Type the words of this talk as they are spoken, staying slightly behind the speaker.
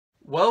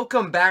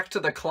Welcome back to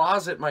the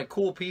closet, my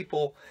cool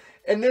people.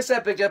 In this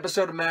epic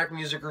episode of Mac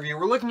Music Review,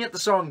 we're looking at the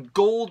song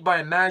Gold by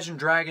Imagine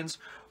Dragons.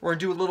 We're going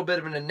to do a little bit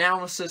of an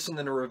analysis and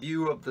then a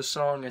review of the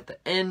song at the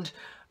end.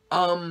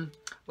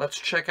 Let's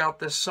check out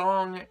this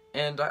song,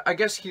 and I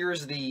guess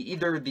here's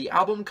either the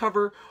album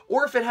cover,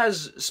 or if it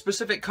has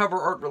specific cover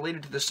art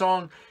related to the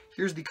song,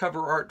 here's the cover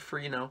art for,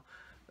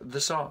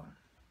 the song.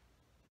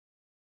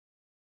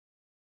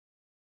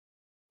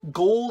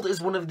 Gold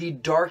is one of the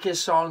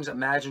darkest songs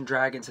Imagine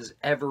Dragons has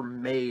ever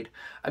made.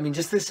 I mean,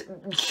 just this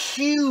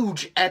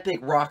huge, epic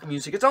rock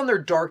music. It's on their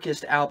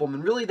darkest album,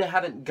 and really they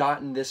haven't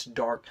gotten this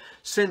dark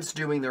since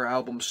doing their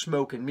album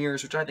Smoke and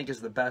Mirrors, which I think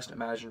is the best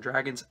Imagine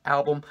Dragons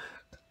album.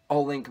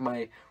 I'll link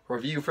my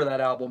review for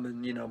that album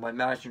and, my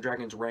Imagine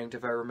Dragons ranked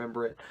if I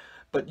remember it.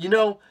 But,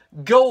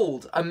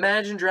 Gold,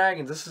 Imagine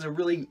Dragons, this is a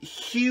really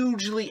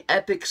hugely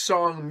epic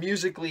song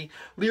musically.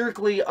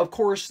 Lyrically, of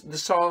course, the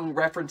song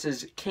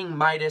references King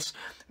Midas,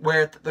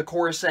 where the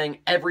chorus saying,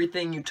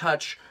 "Everything you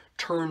touch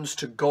turns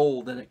to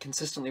gold," and it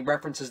consistently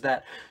references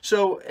that.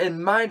 So,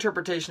 in my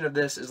interpretation of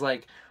this is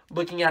like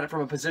looking at it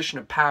from a position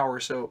of power.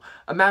 So,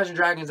 Imagine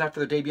Dragons, after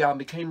their debut album,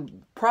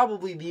 became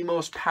probably the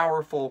most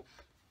powerful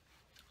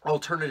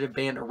alternative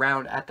band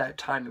around at that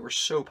time. They were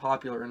so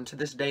popular, and to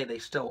this day, they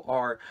still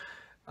are.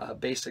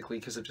 Basically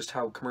because of just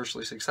how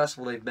commercially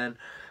successful they've been.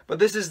 But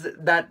this is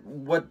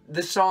what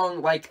this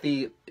song, like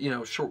the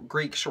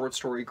Greek short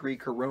story,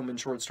 Greek or Roman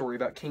short story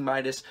about King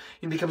Midas,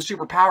 he becomes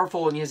super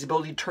powerful and he has the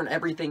ability to turn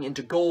everything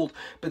into gold,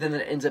 but then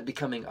it ends up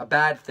becoming a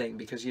bad thing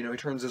because he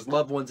turns his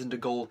loved ones into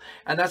gold.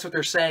 And that's what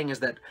they're saying, is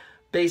that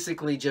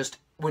basically just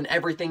when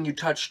everything you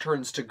touch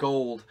turns to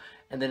gold,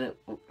 and then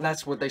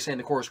that's what they say in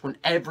the chorus, when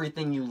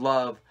everything you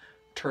love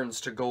turns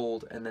to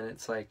gold. And then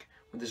it's like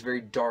with this very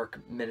dark,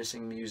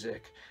 menacing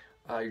music.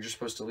 You're just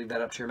supposed to leave that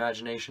up to your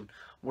imagination.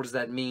 What does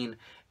that mean?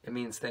 It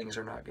means things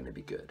are not going to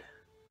be good.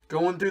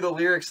 Going through the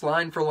lyrics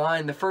line for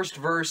line, the first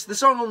verse, the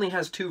song only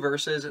has 2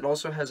 verses. It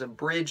also has a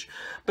bridge.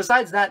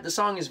 Besides that, the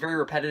song is very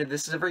repetitive.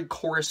 This is a very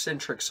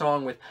chorus-centric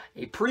song with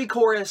a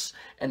pre-chorus,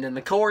 and then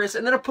the chorus,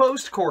 and then a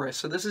post-chorus.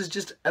 So this is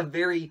just a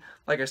very,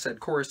 like I said,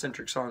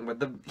 chorus-centric song. But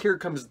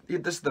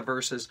this is the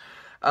verses.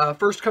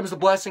 First comes the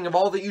blessing of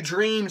all that you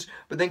dreamed,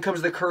 but then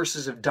comes the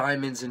curses of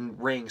diamonds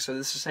and rings. So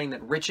this is saying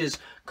that riches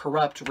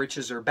corrupt,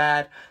 riches are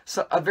bad.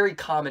 So a very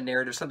common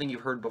narrative, something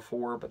you've heard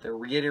before, but they're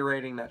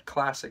reiterating that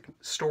classic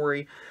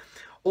story.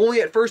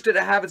 Only at first did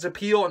it have its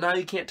appeal, and now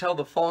you can't tell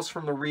the false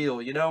from the real.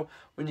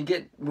 When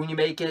you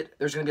make it,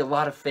 there's going to be a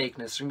lot of fakeness.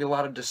 There's going to be a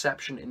lot of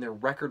deception in their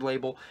record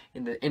label,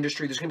 in the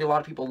industry. There's going to be a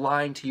lot of people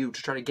lying to you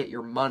to try to get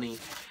your money.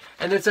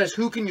 And it says,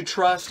 "Who can you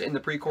trust?" In the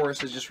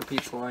pre-chorus, it just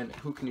repeats the line,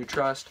 "Who can you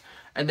trust?"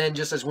 And then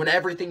just says, "When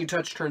everything you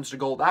touch turns to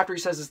gold." After he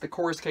says this, the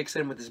chorus kicks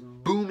in with this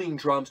booming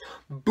drums,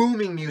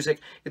 booming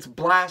music. It's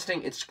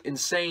blasting, it's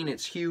insane,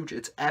 it's huge,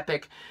 it's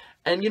epic.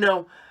 And,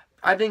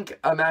 I think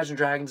Imagine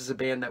Dragons is a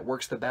band that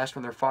works the best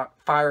when they're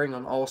firing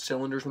on all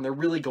cylinders, when they're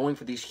really going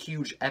for these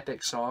huge,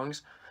 epic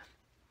songs.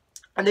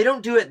 And they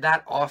don't do it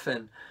that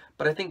often,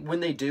 but I think when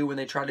they do, when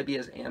they try to be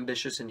as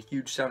ambitious and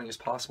huge sounding as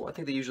possible, I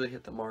think they usually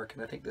hit the mark,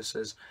 and I think this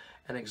is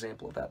an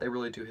example of that. They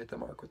really do hit the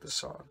mark with this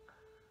song.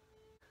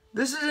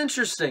 This is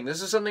interesting.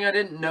 This is something I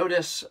didn't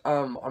notice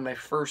on my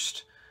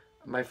first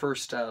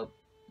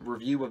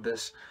review of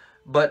this.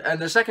 But in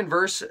the second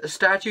verse,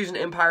 "Statues and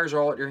empires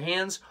are all at your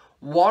hands,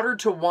 water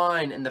to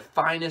wine and the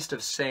finest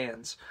of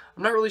sands."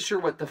 I'm not really sure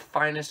what the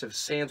finest of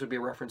sands would be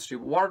a reference to,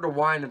 but water to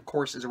wine, of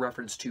course, is a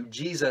reference to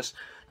Jesus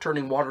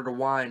turning water to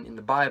wine in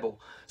the Bible.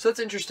 So that's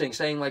interesting,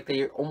 saying like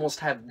they almost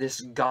have this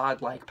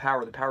godlike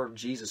power, the power of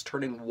Jesus,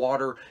 turning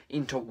water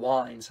into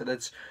wine. So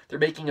they're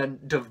making a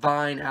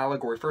divine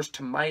allegory, first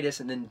to Midas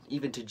and then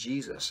even to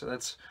Jesus. So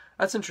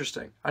that's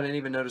interesting. I didn't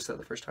even notice that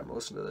the first time I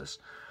listened to this.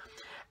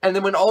 And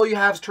then when all you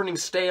have is turning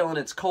stale and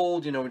it's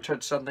cold, when you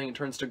touch something and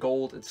turns to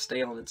gold, it's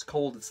stale and it's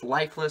cold, it's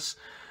lifeless.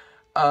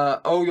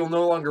 You'll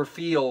no longer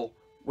feel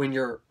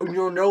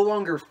you'll no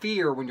longer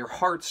fear when your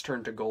hearts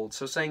turn to gold.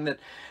 So saying that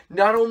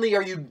not only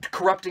are you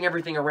corrupting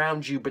everything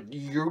around you, but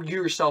you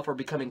yourself are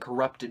becoming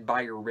corrupted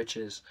by your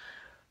riches.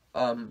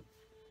 And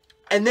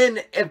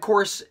then, of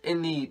course,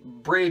 in the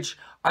bridge,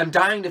 "I'm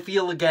dying to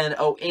feel again,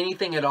 oh,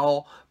 anything at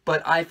all,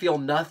 but I feel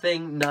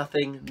nothing,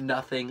 nothing,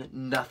 nothing,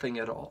 nothing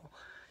at all."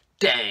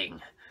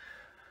 Dang.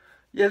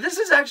 Yeah, this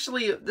is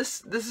actually,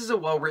 this is a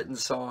well-written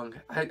song.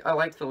 I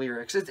like the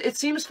lyrics. It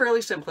seems fairly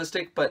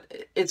simplistic, but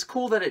it's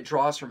cool that it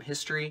draws from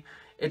history.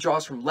 It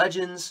draws from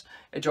legends.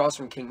 It draws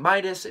from King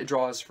Midas. It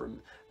draws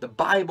from the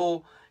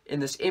Bible in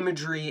this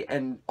imagery,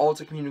 and all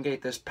to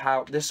communicate this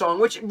song,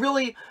 which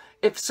really,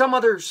 if some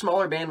other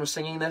smaller band was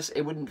singing this,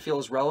 it wouldn't feel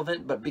as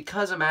relevant. But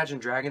because Imagine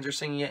Dragons are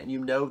singing it,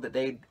 and that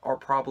they are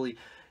probably,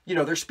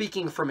 they're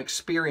speaking from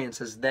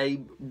experience as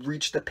they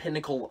reach the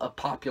pinnacle of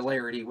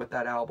popularity with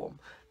that album.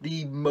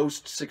 The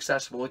most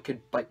successful it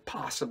could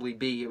possibly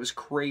be. It was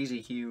crazy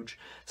huge.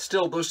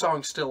 Still, those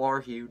songs still are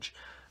huge.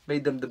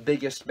 Made them the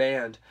biggest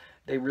band.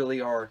 They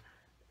really are.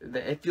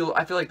 I feel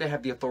like they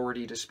have the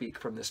authority to speak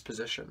from this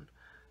position.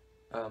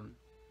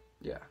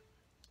 Yeah.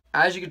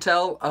 As you can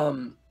tell,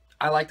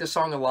 I like this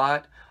song a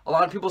lot. A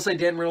lot of people say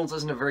Dan Reynolds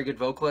isn't a very good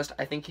vocalist.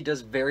 I think he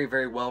does very,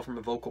 very well from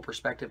a vocal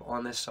perspective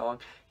on this song.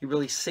 He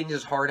really sings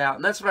his heart out,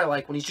 and that's what I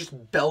like, when he's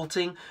just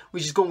belting,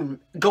 when he's just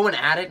going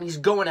at it, and he's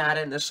going at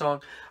it in this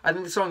song. I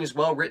think the song is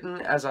well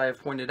written, as I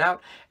have pointed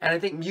out, and I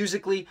think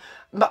musically,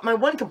 my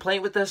one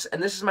complaint with this,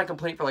 and this is my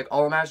complaint for like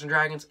all Imagine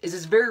Dragons, is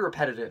it's very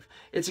repetitive.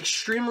 It's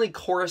extremely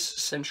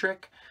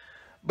chorus-centric.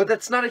 But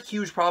that's not a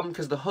huge problem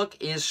because the hook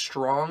is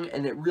strong,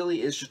 and it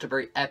really is just a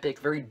very epic,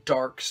 very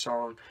dark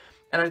song.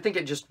 And I think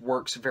it just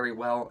works very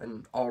well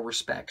in all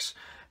respects.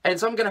 And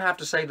so I'm going to have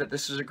to say that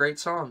this is a great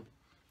song.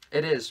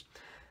 It is.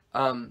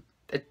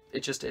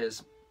 It just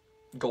is.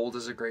 Gold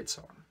is a great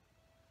song.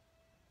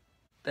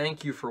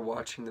 Thank you for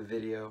watching the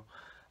video.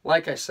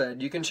 Like I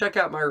said, you can check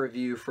out my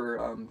review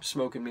for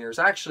Smoke and Mirrors.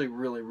 I actually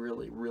really,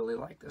 really, really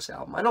like this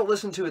album. I don't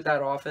listen to it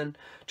that often,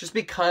 just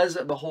because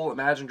of the whole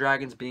Imagine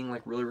Dragons being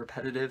like really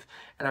repetitive,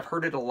 and I've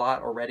heard it a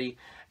lot already,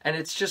 and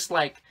it's just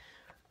like,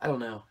 I don't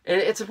know.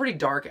 It's a pretty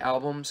dark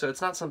album, so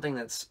it's not something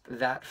that's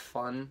that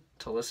fun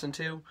to listen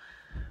to,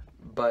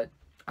 but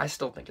I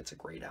still think it's a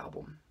great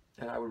album,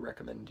 and I would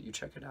recommend you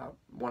check it out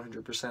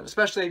 100%,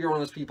 especially if you're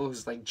one of those people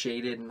who's like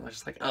jaded and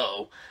just like,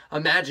 oh,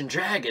 Imagine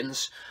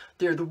Dragons,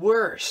 they're the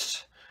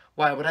worst.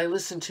 Why would I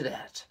listen to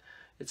that?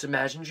 It's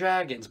Imagine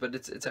Dragons, but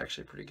it's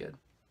actually pretty good.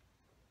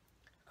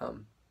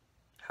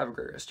 Have a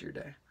great rest of your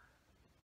day.